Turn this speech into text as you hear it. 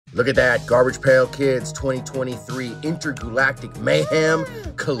Look at that, Garbage Pail Kids 2023 Intergalactic Mayhem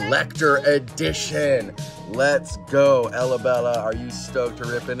Collector Edition. Let's go, Ella Bella. Are you stoked to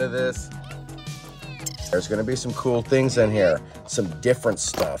rip into this? There's gonna be some cool things in here, some different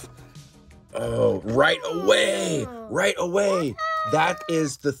stuff. Oh, right away. That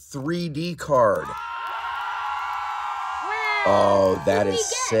is the 3D card. Oh, that is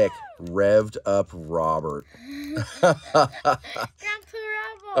sick. Revved up Robert.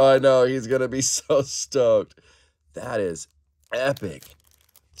 I know, he's gonna be so stoked. That is epic.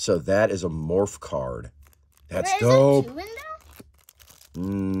 So that is a morph card. That's dope.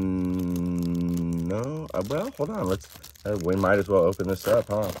 No. Well, hold on. We might as well open this up,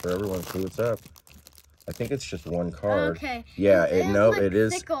 huh? For everyone to see what's up. I think it's just one card. Okay. Yeah. It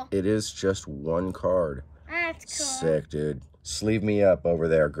is just one card. That's cool. Sick, dude. Sleeve me up over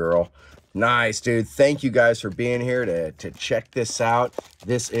there, girl. Nice, dude. Thank you guys for being here to check this out.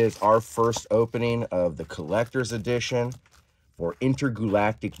 This is our first opening of the collector's edition for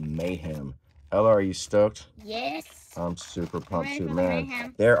Intergalactic Mayhem. Ella, are you stoked? Yes. I'm super pumped too,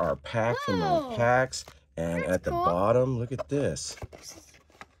 man. There are packs and more packs. And at the bottom, look at this.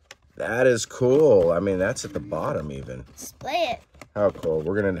 That is cool. I mean, that's at the bottom even. Display it. How cool.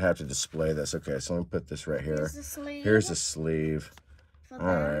 We're going to have to display this. Okay, so let me put this right here. Here's the sleeve. All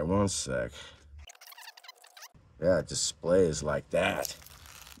right, one sec. Yeah, it displays like that.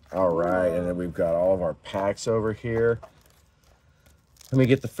 All right, and then we've got all of our packs over here. Let me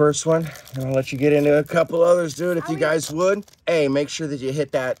get the first one, and I'll let you get into a couple others, dude, if you guys would. Hey, make sure that you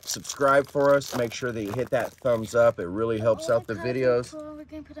hit that subscribe for us. Make sure that you hit that thumbs up. It really helps out the videos. We're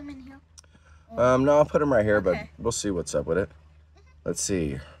going to put them in here. No, I'll put them right here, but we'll see what's up with it. Let's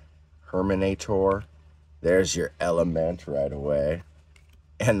see. Herminator. There's your element right away.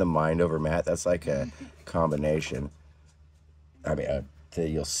 And the Mind Over Mat. That's like a combination. I mean, that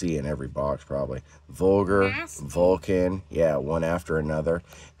you'll see in every box probably. Vulgar, Vulcan, yeah, one after another.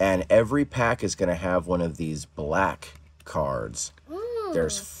 And every pack is going to have one of these black cards. Ooh.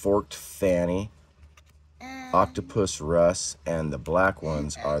 There's Forked Fanny, Octopus Russ, and the black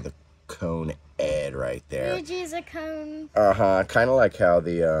ones are the Cone Ed right there. Which is a cone. Uh-huh, kind of like how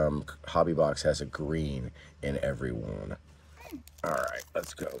the hobby box has a green in every one. All right,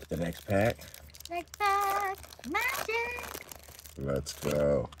 let's go with the next pack. Next pack, magic. Let's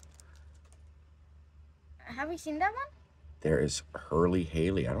go. Have we seen that one? There is Hurley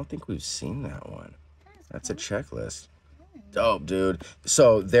Haley. I don't think we've seen that one. That's a checklist. Dope, dude.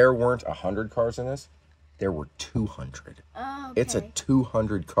 So there weren't 100 cards in this. There were 200. Oh, okay. It's a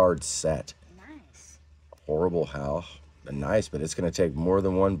 200 card set. Nice. Horrible how. Nice, but it's going to take more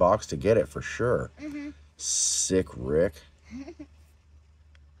than one box to get it for sure. Sick Rick.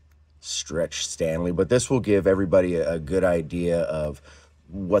 Stretch Stanley, but this will give everybody a good idea of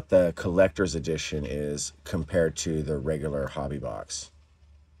what the collector's edition is compared to the regular hobby box.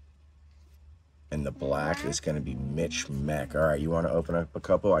 And the black is going to be Mitch Mech. All right, you want to open up a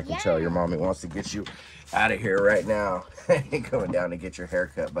couple? I can tell your mommy wants to get you out of here right now. Going down to get your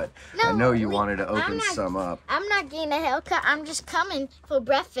haircut, but no, I know you wanted to open some up. I'm not getting a haircut. I'm just coming for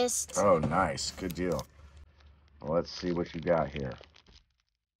breakfast. Oh, nice. Good deal. Well, let's see what you got here.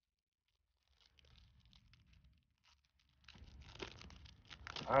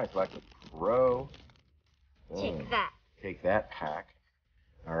 All right, like a pro. Take that. Take that pack.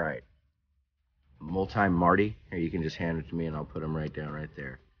 All right. Multi-Marty. Here, you can just hand it to me and I'll put them right down right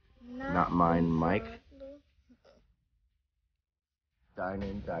there. Not mine, Mike.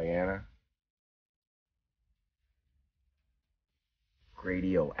 Diamond, Diana.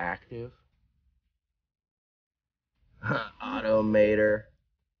 Radioactive. Automator.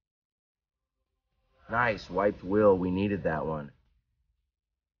 Nice, Wiped Will. We needed that one.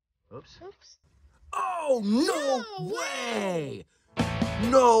 Oops. Oh, no way!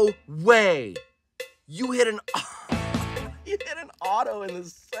 No way! You hit an auto in the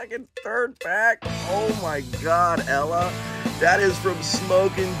third pack. Oh my God, Ella. That is from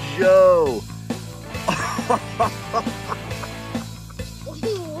Smokin' Joe.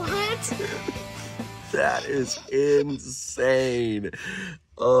 What? That is insane.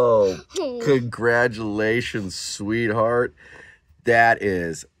 Oh, congratulations, sweetheart. That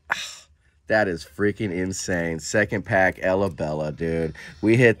is freaking insane. Second pack, Ella Bella, dude.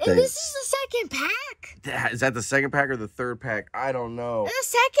 We hit the... And this is the second pack. Is that the second pack or the third pack? I don't know. The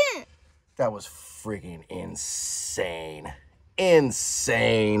second. That was freaking insane.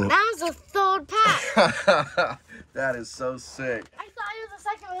 Insane. That was the third pack. That is so sick. I thought it was the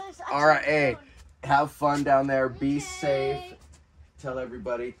second. All right, hey, have fun down there. Be safe. Tell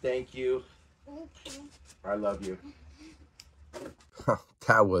everybody thank you. I love you.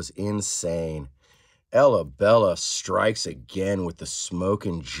 That was insane. Ella Bella strikes again with the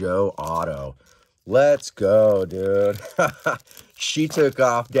Smokin' Joe auto. Let's go, dude. She took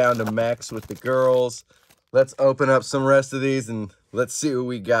off down to Mex with the girls. Let's open up some rest of these and let's see what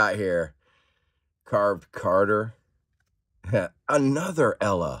we got here. Carved Carter. Another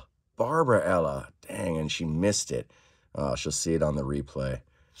Ella. Barbara Ella. Dang, and she missed it. Oh, she'll see it on the replay.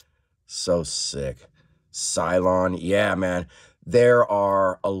 So sick. Cylon. Yeah, man. There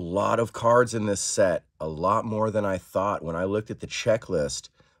are a lot of cards in this set. A lot more than I thought. When I looked at the checklist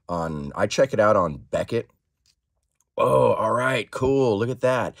I check it out on Beckett. Oh, all right, cool. Look at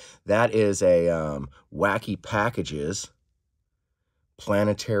that. That is a Wacky Packages,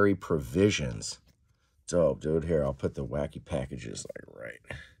 Planetary Provisions. Dope, dude. Here, I'll put the Wacky Packages like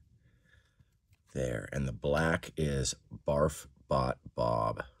right there. And the black is Barf Bot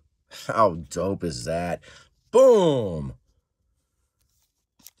Bob. How dope is that? Boom!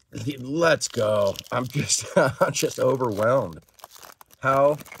 Let's go. I'm just overwhelmed.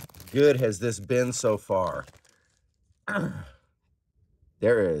 How good has this been so far?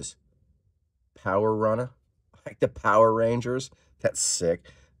 There is Power Runner, like the Power Rangers. That's sick.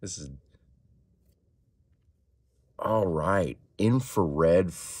 This is all right.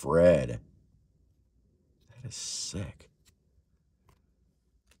 Infrared Fred. That is sick.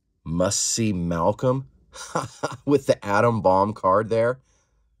 Must See Malcolm with the Atom Bomb card there.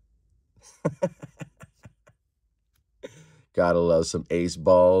 Gotta love some ace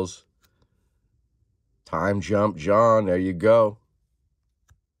balls. Time Jump John, there you go.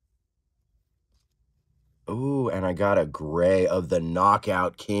 Ooh, and I got a gray of the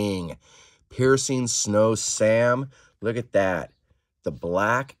Knockout King. Piercing Snow Sam. Look at that. The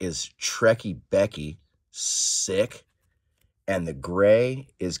black is Trekkie Becky. Sick. And the gray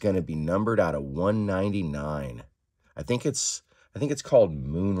is going to be numbered out of 199. I think it's called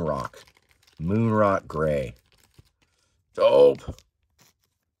Moonrock. Moonrock Gray. Dope.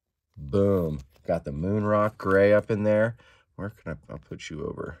 Boom. Got the Moonrock Gray up in there. Where can I'll put you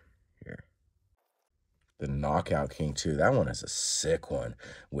over here. The Knockout King too. That one is a sick one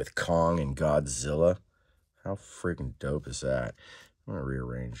with Kong and Godzilla. How freaking dope is that? I'm gonna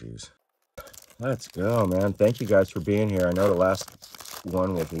rearrange these. Let's go, man. Thank you guys for being here. I know the last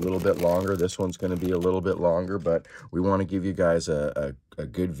one was a little bit longer. This one's going to be a little bit longer, but we want to give you guys a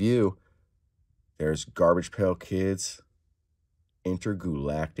good view. There's Garbage Pail Kids,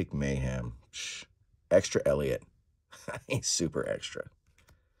 Intergalactic Mayhem. Extra Elliot. He's super extra.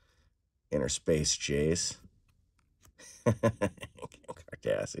 Inner Space Jace.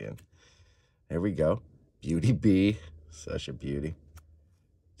 Cardassian. There we go. Beauty Bee. Such a beauty.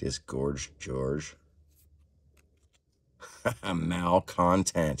 Disgorged George. Mal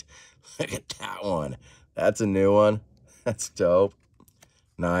Content. Look at that one. That's a new one. That's dope.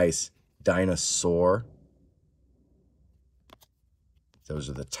 Nice. Dinosaur. Those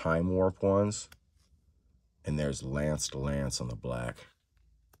are the Time Warp ones. And there's Lance on the black.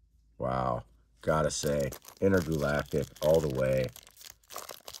 Wow. Gotta say, Intergalactic all the way.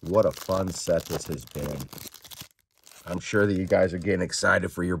 What a fun set this has been. I'm sure that you guys are getting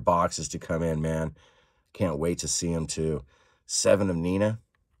excited for your boxes to come in, man. Can't wait to see them too. 7 of Nina.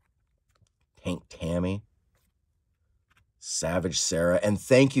 Pink Tammy. Savage Sarah. And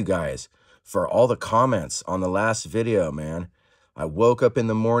thank you guys for all the comments on the last video, man. I woke up in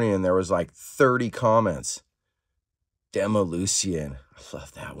the morning and there was like 30 comments. Demolucian. I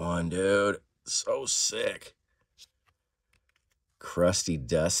love that one, dude. So sick. Crusty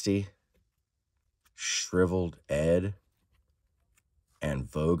Dusty. Shriveled Ed. And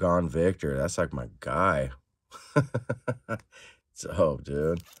Vogon Victor. That's like my guy. Dope,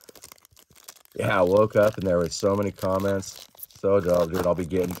 dude. Yeah, I woke up and there were so many comments. So dope, dude. I'll be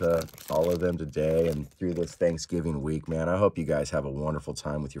getting to all of them today and through this Thanksgiving week, man. I hope you guys have a wonderful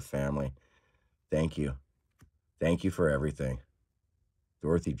time with your family. Thank you. Thank you for everything.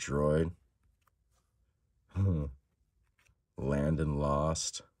 Dorothy Droid. Landon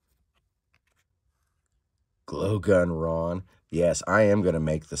Lost. Glowgun Ron. Yes, I am going to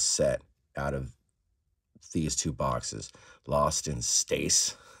make the set out of these two boxes. Lost in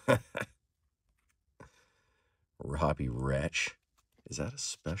Stace. Robbie Wretch. Is that a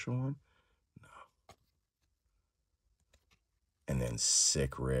special one? No. And then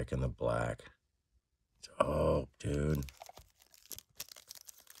Sick Rick in the black. Oh, dude.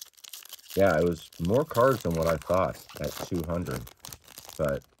 Yeah, it was more cards than what I thought at 200.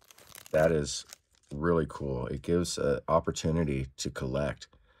 But that is really cool. It gives an opportunity to collect.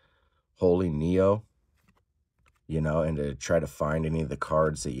 Holy Neo, you know, and to try to find any of the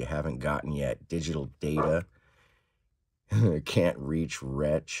cards that you haven't gotten yet. Digital Data. Can't reach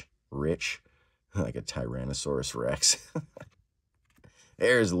rich, like a Tyrannosaurus Rex.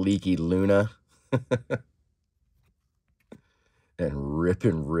 There's Leaky Luna. And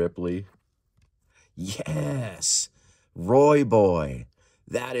Rippin' Ripley. Yes, Roy Boy.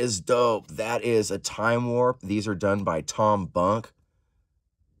 That is dope. That is a time warp. These are done by Tom Bunk.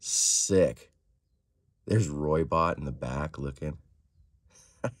 Sick. There's Roybot in the back looking.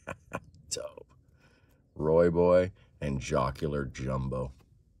 Dope. Roy Boy and Jocular Jumbo.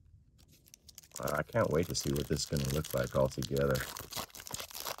 I can't wait to see what this is going to look like all together.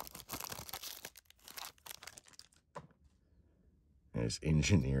 There's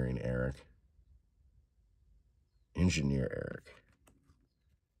Engineering Eric. Engineer Eric.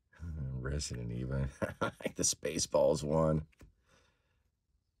 Resident Evil. Like the Spaceballs one.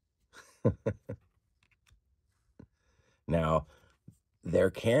 Now, there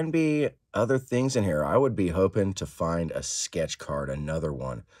can be other things in here. I would be hoping to find a sketch card, another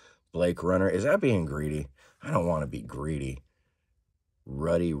one. Blake Runner. Is that being greedy? I don't want to be greedy.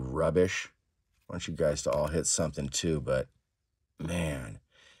 Ruddy Rubbish. I want you guys to all hit something too, but man,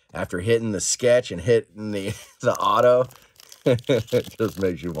 after hitting the sketch and hitting the auto, it just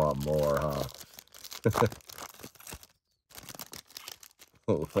makes you want more, huh?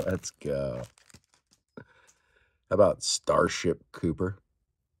 Let's go. How about Starship Cooper?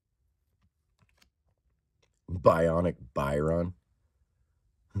 Bionic Byron.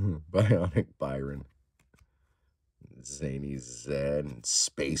 Bionic Byron. Zany Zed and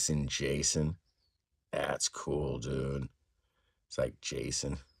Spacing Jason. That's cool, dude. It's like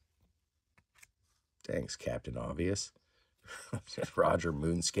Jason. Thanks, Captain Obvious. Roger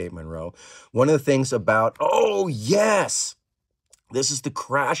Moonscape Monroe. One of the things about, oh, yes! This is the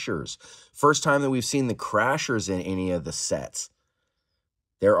Crashers. First time that we've seen the Crashers in any of the sets.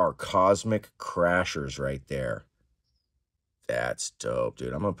 There are Cosmic Crashers right there. That's dope,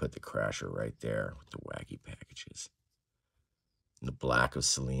 dude. I'm going to put the Crasher right there with the wacky packages. And the black of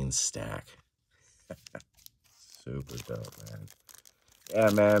Celine's stack. Super dope, man. Yeah,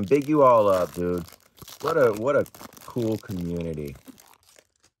 man. Big you all up, dude. What a cool community.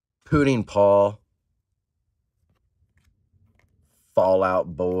 Pudding Paul.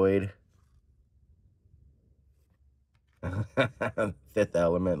 Fallout Boyd. Fifth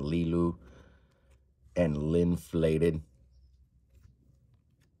Element, Lilu. And Linflated.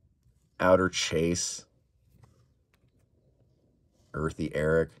 Outer Chase. Earthy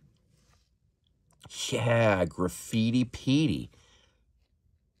Eric. Yeah, Graffiti Petey.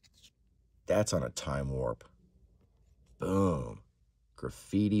 That's on a time warp. Boom.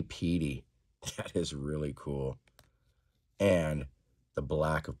 Graffiti Petey. That is really cool. And the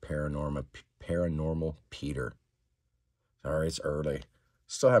black of Paranormal Peter. Sorry, it's early.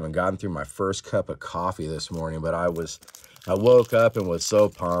 Still haven't gotten through my first cup of coffee this morning, but I woke up and was so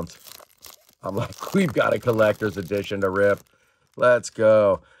pumped. I'm like, we've got a collector's edition to rip. Let's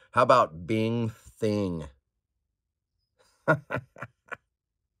go. How about Bing Thing?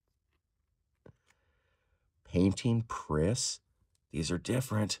 Painting Priss. These are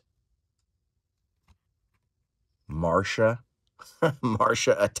different. Marsha.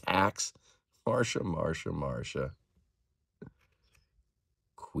 Marsha Attacks. Marsha.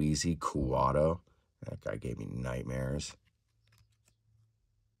 Queasy Kuato. That guy gave me nightmares.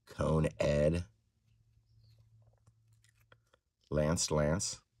 Cone Ed. Lance.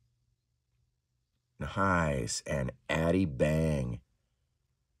 Nice. And Addie Bang.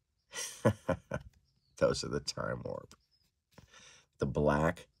 Those are the time warp. The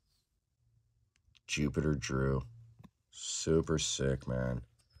black. Jupiter Drew. Super sick, man.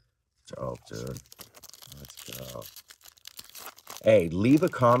 Dope, dude. Let's go. Hey, leave a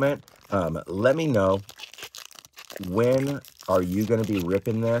comment. Let me know, when are you going to be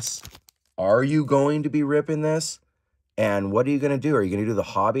ripping this? Are you going to be ripping this? And what are you going to do? Are you going to do the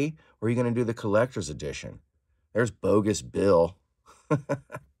hobby, or are you going to do the collector's edition? There's Bogus Bill.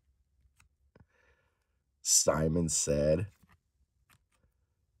 Simon Said.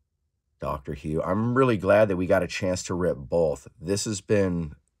 Dr. Hugh. I'm really glad that we got a chance to rip both. This has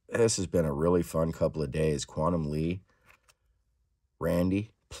been a really fun couple of days. Quantum Lee.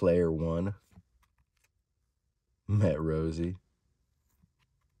 Randy, Player One. Met Rosie.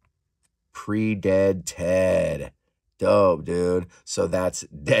 Pre-Dead Ted. Dope, dude. So that's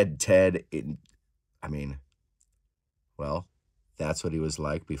Dead Ted. Well, that's what he was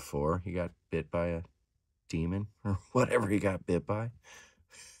like before he got bit by a demon or whatever he got bit by.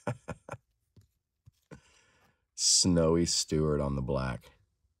 Snowy Stewart on the black.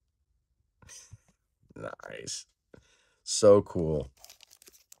 Nice. So cool.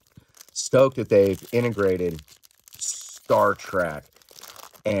 Stoked that they've integrated Star Trek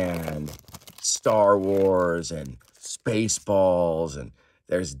and Star Wars and Spaceballs, and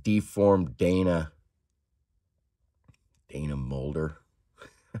there's deformed Dana Mulder.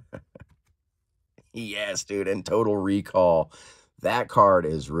 Yes, dude, and Total Recall. That card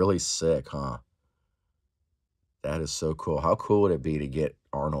is really sick, huh? That is so cool. How cool would it be to get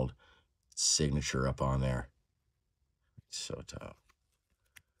Arnold's signature up on there? So tough.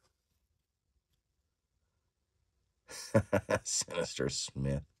 Sinister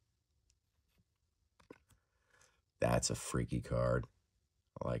Smith. That's a freaky card.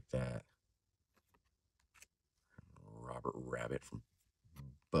 I like that. Robert Rabbit from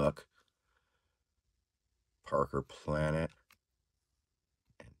Buck. Parker Planet.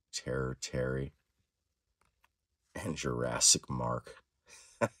 And Terror Terry. And Jurassic Mark.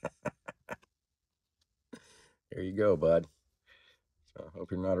 There you go, bud. So I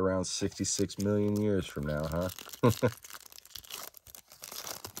hope you're not around 66 million years from now, huh?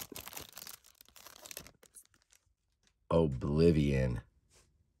 Oblivion.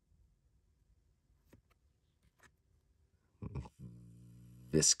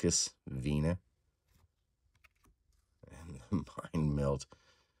 Viscous Vena. And the Mind Melt.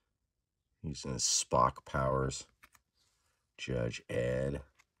 Using his Spock powers. Judge Ed.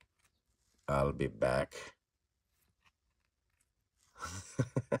 I'll be back.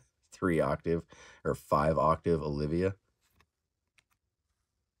 3-octave or 5-octave Olivia.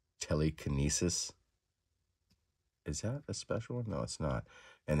 Telekinesis. Is that a special one? No, it's not.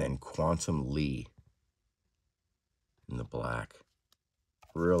 And then Quantum Lee in the black.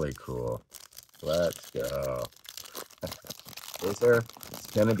 Really cool. Let's go. Is there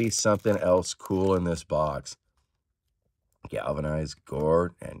going to be something else cool in this box? Galvanized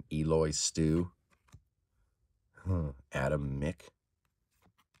Gord and Eloy Stew. Adam Mick.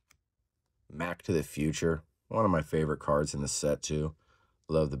 Back to the Future. One of my favorite cards in the set, too.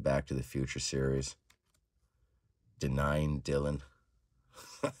 Love the Back to the Future series. Denying Dylan.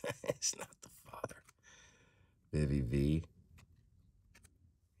 It's not the father. Vivi V.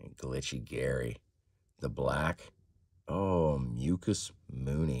 And Glitchy Gary. The black. Oh, Mucus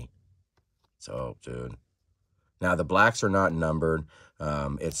Mooney. So, dude. Now, the blacks are not numbered.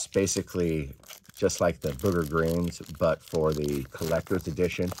 It's basically just like the Booger Greens, but for the collector's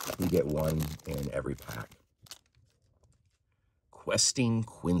edition, you get one in every pack. Questing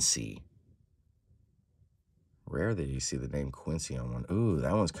Quincy. Rare that you see the name Quincy on one. Ooh,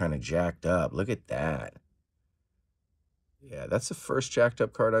 that one's kind of jacked up. Look at that. Yeah, that's the first jacked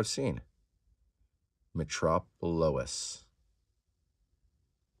up card I've seen. Metropolis.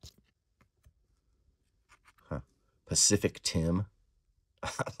 Huh. Pacific Tim.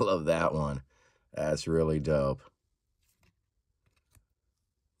 I love that one. That's really dope.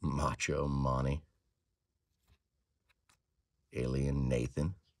 Macho Monty. Alien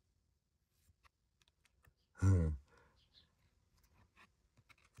Nathan. Mummy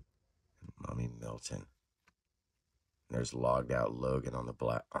Milton. There's Logged Out Logan on the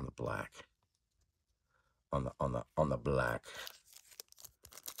black. On the black.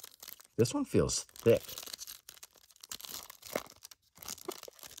 This one feels thick.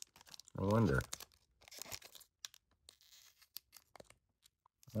 I wonder.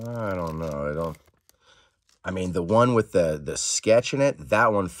 I don't know. I mean, the one with the sketch in it,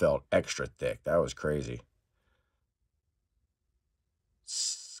 that one felt extra thick. That was crazy.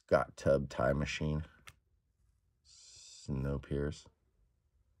 Scott Tubb Time Machine. Snow Pierce.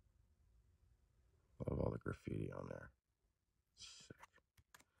 Love all the graffiti on there. Sick.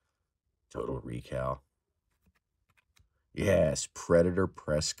 Total Recall. Yes, Predator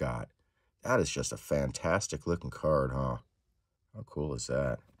Prescott. That is just a fantastic looking card, huh? How cool is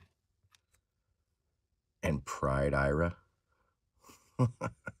that? And Pride Ira.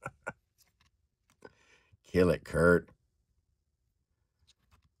 Kill it, Kurt.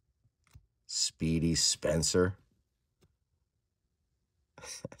 Speedy Spencer.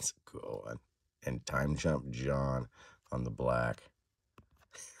 That's a cool one. And Time Jump John on the black.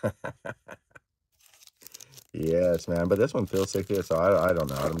 Yes, man. But this one feels sick here, so I don't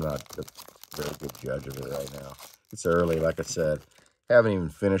know. I'm not a very good judge of it right now. It's early, like I said. Haven't even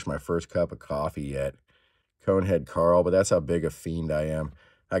finished my first cup of coffee yet. Conehead Carl, but that's how big a fiend I am.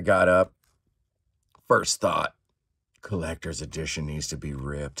 I got up. First thought, collector's edition needs to be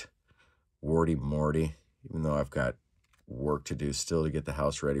ripped. Warty Morty, even though I've got work to do still to get the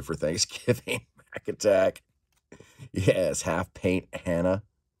house ready for Thanksgiving. Mac Attack. Yes, Half Paint Hannah.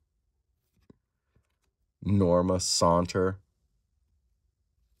 Norma Saunter.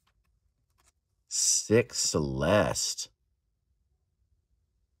 Six Celeste.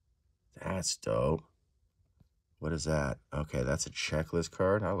 That's dope. What is that? Okay, that's a checklist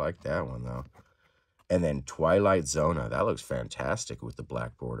card. I like that one, though. And then Twilight Zona. That looks fantastic with the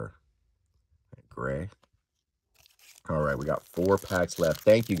black border. Gray. All right, we got 4 packs left.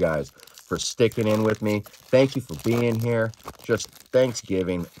 Thank you guys for sticking in with me. Thank you for being here. Just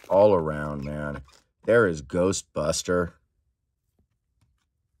Thanksgiving all around, man. There is Ghostbuster.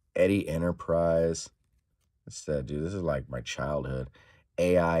 Eddie Enterprise. What's that, dude? This is like my childhood.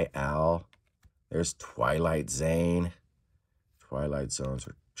 AI Al. There's Twilight Zane. Twilight Zones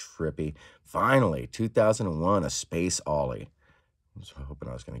are trippy. Finally, 2001, A Space Ollie. I was hoping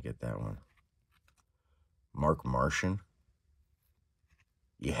I was going to get that one. Mark Martian.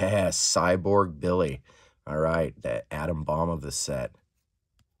 Yeah, Cyborg Billy. All right, the atom bomb of the set.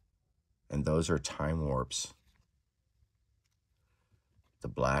 And those are time warps. The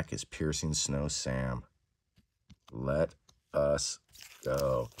black is Piercing Snow Sam. Let us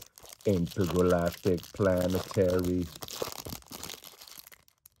go. Intergalactic Planetary.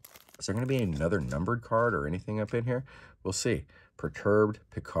 Is there going to be another numbered card or anything up in here? We'll see. Perturbed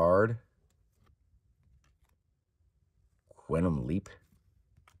Picard. Quantum Leap.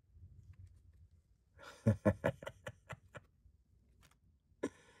 And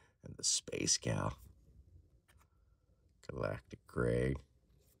the Space Gal. Galactic Gray.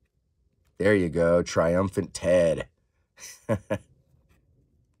 There you go. Triumphant Ted.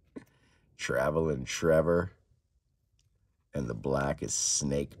 Traveling Trevor. And the black is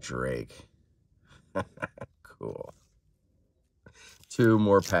Snake Drake. Cool. 2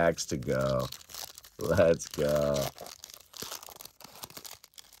 more packs to go. Let's go.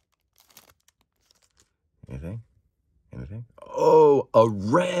 Anything? Anything? Oh, a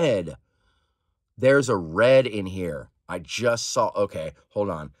red. There's a red in here. I just saw. Okay, hold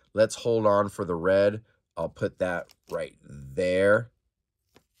on. Let's hold on for the red. I'll put that right there.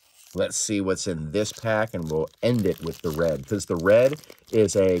 Let's see what's in this pack, and we'll end it with the red, because the red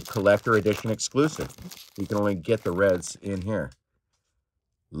is a collector edition exclusive. You can only get the reds in here.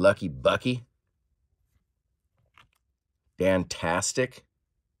 Lucky Bucky. Dantastic.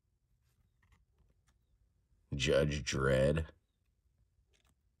 Judge Dredd.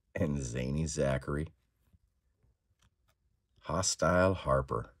 And Zany Zachary. Hostile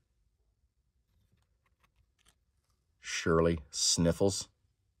Harper. Shirley Sniffles.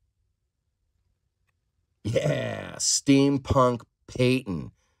 Yeah, Steampunk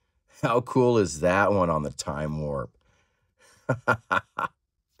Peyton. How cool is that one on the time warp?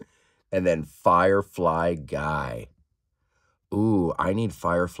 And then Firefly Guy. Ooh, I need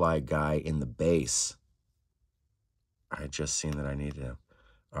Firefly Guy in the base. I just seen that I needed him.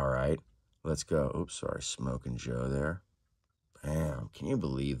 All right, let's go. Oops, sorry, Smoking Joe there. Bam, can you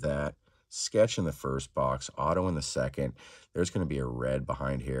believe that? Sketch in the first box, auto in the second. There's going to be a red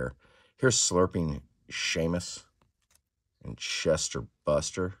behind here. Here's Slurping Seamus and Chester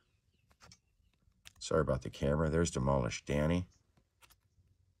Buster. Sorry about the camera. There's Demolished Danny.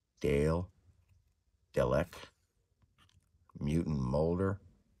 Dale. Delek. Mutant Molder.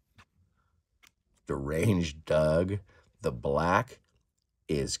 Deranged Doug. The black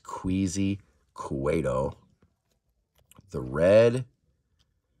is Queasy Cueto. The red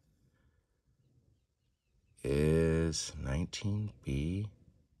is 19B.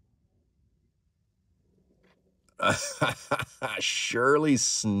 Shirley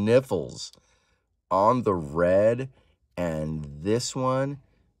Sniffles on the red, and this one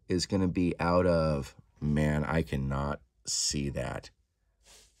is going to be out of, man, I cannot see that.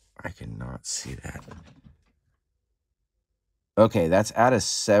 I cannot see that. Okay, that's out of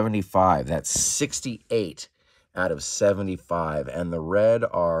 75. That's 68 out of 75. And the red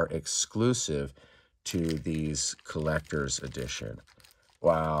are exclusive to these collector's edition.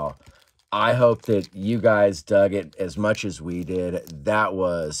 Wow. I hope that you guys dug it as much as we did. That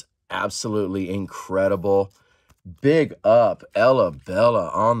was absolutely incredible. Big up Ella Bella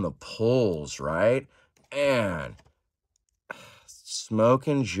on the pulls, right? And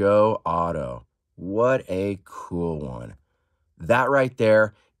Smokin' Joe Auto. What a cool one. That right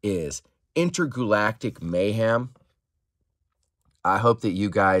there is Intergalactic Mayhem. I hope that you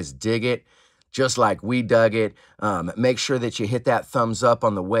guys dig it just like we dug it. Make sure that you hit that thumbs up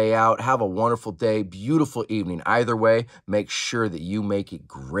on the way out. Have a wonderful day, beautiful evening. Either way, make sure that you make it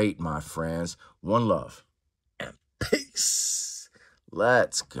great, my friends. One love and peace.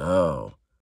 Let's go.